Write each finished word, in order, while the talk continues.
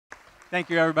Thank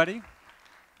you, everybody.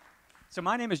 So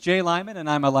my name is Jay Lyman, and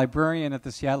I'm a librarian at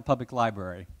the Seattle Public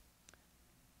Library.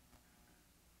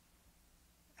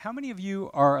 How many of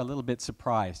you are a little bit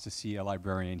surprised to see a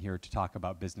librarian here to talk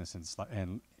about business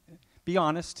and be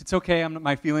honest, it's okay,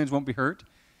 my feelings won't be hurt.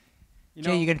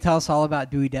 Jay, you going to tell us all about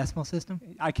Dewey Decimal System?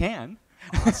 I can.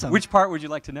 Awesome. Which part would you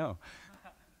like to know?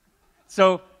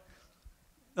 So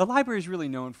the library is really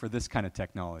known for this kind of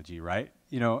technology, right?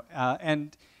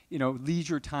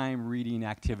 Leisure time reading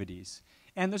activities.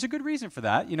 And there's a good reason for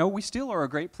that. We still are a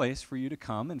great place for you to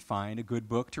come and find a good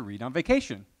book to read on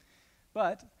vacation.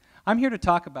 But I'm here to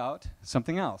talk about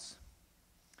something else.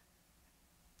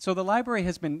 So the library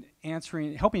has been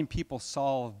helping people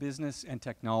solve business and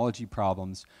technology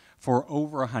problems for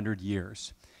over 100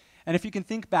 years. And if you can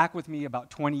think back with me about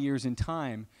 20 years in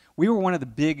time, we were one of the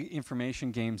big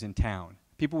information games in town.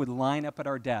 People would line up at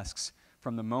our desks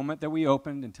from the moment that we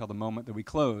opened until the moment that we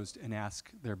closed and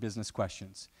ask their business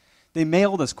questions. They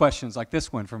mailed us questions like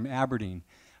this one from Aberdeen,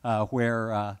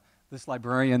 where this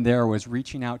librarian there was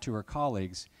reaching out to her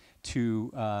colleagues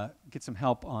to get some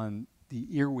help on the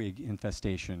earwig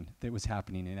infestation that was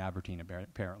happening in Aberdeen,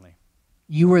 apparently.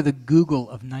 You were the Google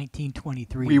of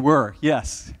 1923. We were,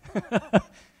 yes.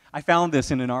 I found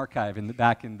this in an archive in the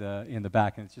back, and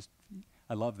it's just,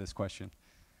 I love this question.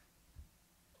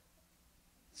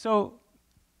 So,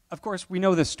 of course, we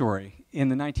know this story. In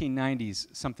the 1990s,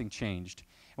 something changed,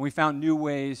 and we found new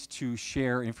ways to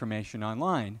share information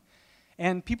online.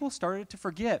 And people started to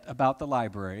forget about the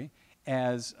library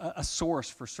as a source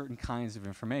for certain kinds of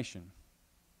information.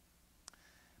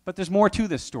 But there's more to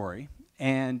this story,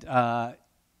 and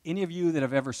any of you that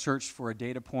have ever searched for a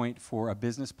data point for a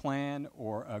business plan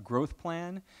or a growth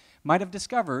plan might have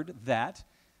discovered that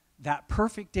that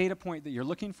perfect data point that you're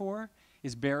looking for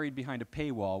is buried behind a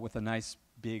paywall with a nice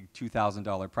big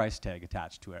 $2,000 price tag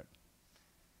attached to it.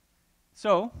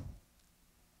 So,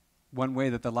 one way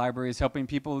that the library is helping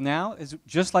people now is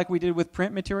just like we did with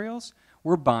print materials,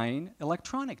 we're buying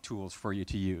electronic tools for you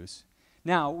to use.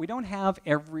 Now, we don't have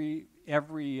every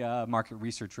market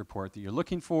research report that you're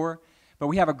looking for, but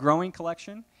we have a growing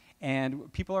collection,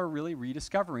 and people are really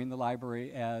rediscovering the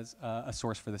library as a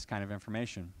source for this kind of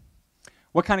information.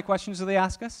 What kind of questions do they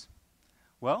ask us?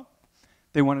 Well,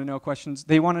 they want to know questions.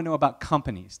 They want to know about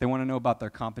companies. They want to know about their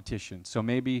competition. So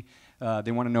maybe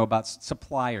they want to know about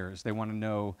suppliers. They want to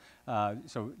know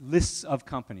so lists of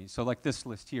companies. So like this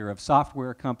list here of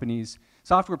software companies,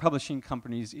 software publishing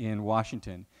companies in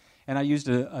Washington. And I used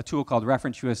a tool called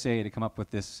Reference USA to come up with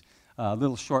this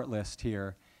little short list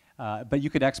here. But you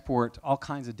could export all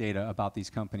kinds of data about these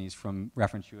companies from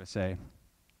Reference USA.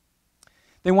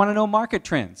 They want to know market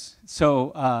trends.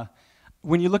 So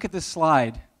when you look at this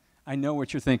slide, I know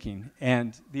what you're thinking,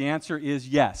 and the answer is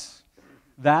yes.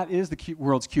 That is the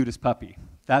world's cutest puppy.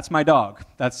 That's my dog.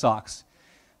 That's Socks.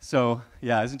 So,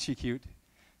 yeah, isn't she cute?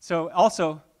 So,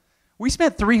 also, we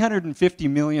spent $350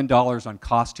 million on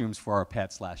costumes for our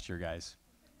pets last year, guys.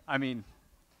 I mean,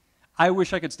 I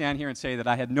wish I could stand here and say that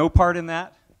I had no part in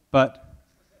that, but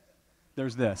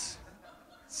there's this.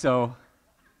 So,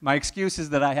 my excuse is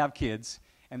that I have kids,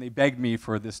 and they begged me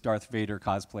for this Darth Vader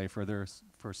cosplay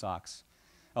for Socks.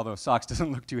 Although Socks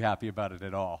doesn't look too happy about it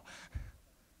at all.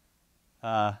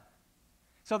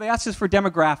 So they asked us for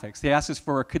demographics. They asked us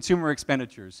for consumer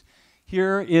expenditures.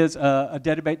 Here is a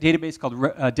database called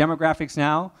Demographics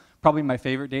Now, probably my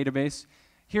favorite database.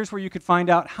 Here's where you could find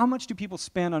out how much do people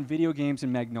spend on video games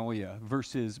in Magnolia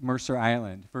versus Mercer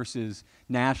Island versus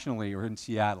nationally or in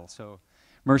Seattle. So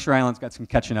Mercer Island's got some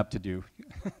catching up to do.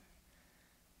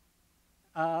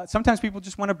 Sometimes people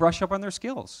just want to brush up on their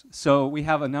skills. So we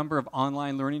have a number of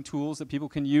online learning tools that people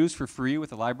can use for free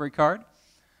with a library card.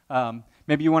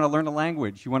 Maybe you want to learn a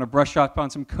language. You want to brush up on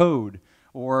some code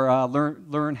or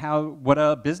learn what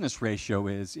a business ratio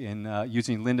is in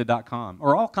using lynda.com,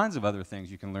 or all kinds of other things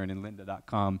you can learn in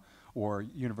lynda.com or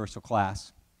Universal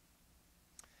Class.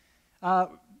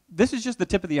 This is just the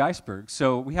tip of the iceberg.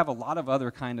 So we have a lot of other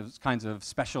kinds of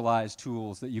specialized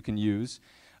tools that you can use.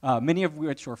 Many of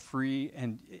which are free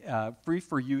and free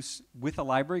for use with a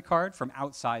library card from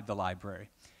outside the library.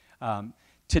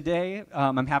 Today,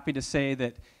 I'm happy to say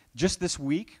that just this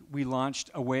week, we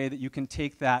launched a way that you can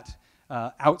take that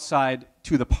outside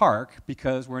to the park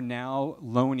because we're now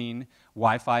loaning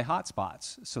Wi-Fi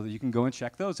hotspots so that you can go and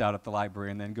check those out at the library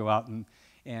and then go out and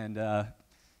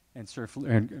surf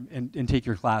and take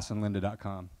your class on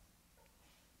lynda.com.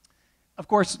 Of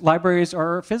course, libraries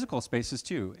are physical spaces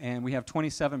too, and we have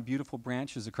 27 beautiful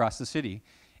branches across the city,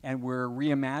 and we're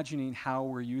reimagining how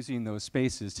we're using those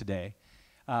spaces today.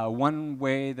 One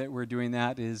way that we're doing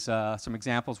that is some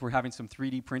examples. We're having some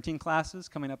 3D printing classes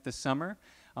coming up this summer.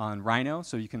 on Rhino,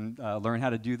 so you can learn how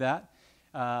to do that.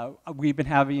 We've been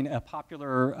having a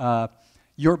popular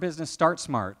Your Business Start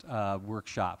Smart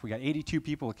workshop. We got 82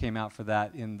 people who came out for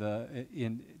that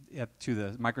to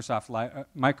the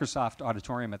Microsoft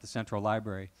auditorium at the Central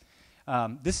Library.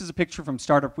 This is a picture from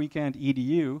Startup Weekend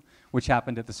EDU, which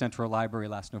happened at the Central Library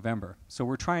last November. So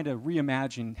we're trying to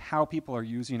reimagine how people are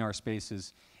using our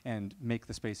spaces and make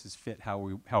the spaces fit how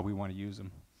we want to use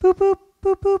them. Boop, boop,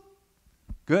 boop, boop.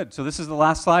 Good. So this is the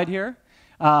last slide here.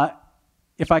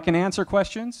 If I can answer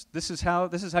questions, this is how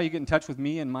you get in touch with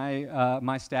me and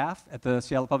my staff at the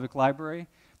Seattle Public Library.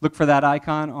 Look for that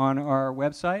icon on our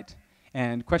website.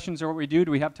 And questions are what we do.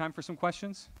 Do we have time for some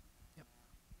questions? Yep.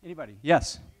 Anybody?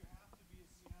 Yes.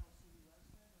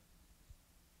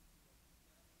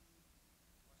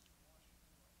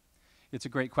 It's a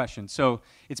great question. So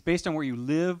it's based on where you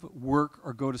live, work,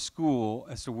 or go to school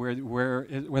as to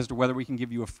whether we can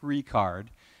give you a free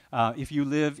card. If you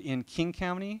live in King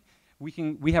County,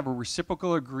 we have a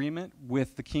reciprocal agreement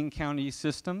with the King County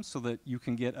system so that you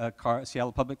can get a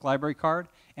Seattle Public Library card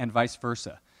and vice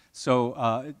versa.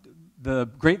 So the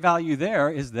great value there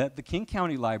is that the King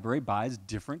County Library buys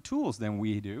different tools than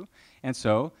we do, and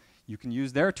so you can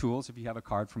use their tools if you have a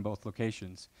card from both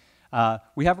locations.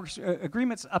 We have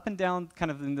agreements up and down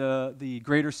kind of in the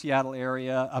greater Seattle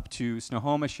area, up to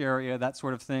Snohomish area, that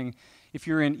sort of thing. If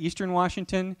you're in Eastern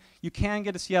Washington, you can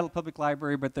get a Seattle Public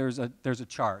Library, but there's a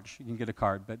charge. You can get a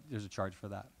card, but there's a charge for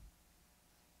that.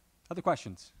 Other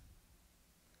questions?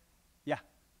 Yeah.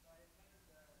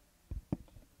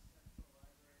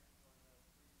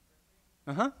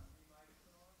 Uh-huh.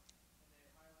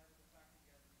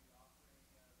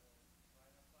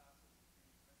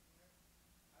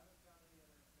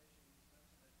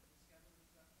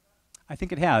 I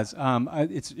think it has.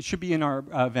 It should be in our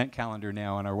event calendar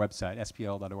now on our website,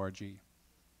 spl.org.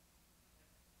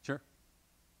 Sure.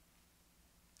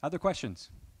 Other questions?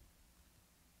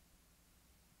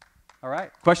 All right.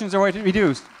 Questions are what we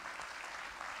do.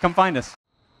 Come find us.